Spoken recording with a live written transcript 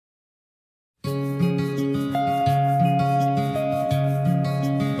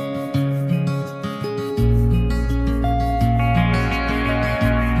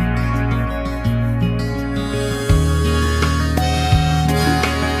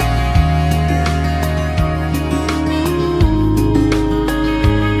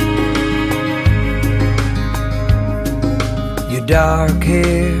dark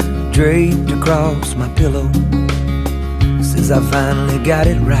hair draped across my pillow says I finally got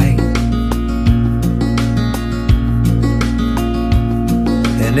it right.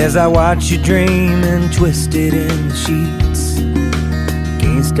 And as I watch you dreaming, twisted in the sheets,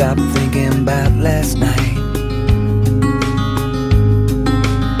 can't stop thinking about last night.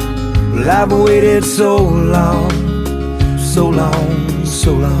 Well, I've waited so long, so long,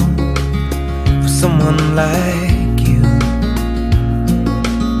 so long for someone like you.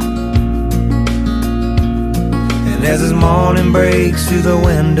 And as this morning breaks through the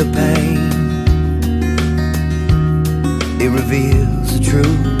window pane, it reveals the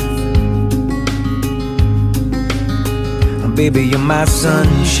truth. Baby, you're my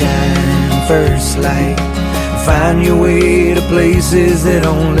sunshine, first light. Find your way to places that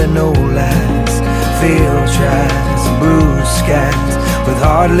only know lies. Failed tries, bruised skies, with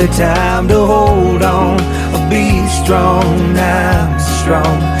hardly time to hold on. Be strong, I'm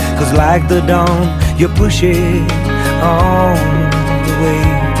strong, 'cause like the dawn, you push it on the way.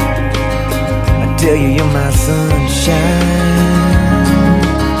 I tell you, you're my sunshine.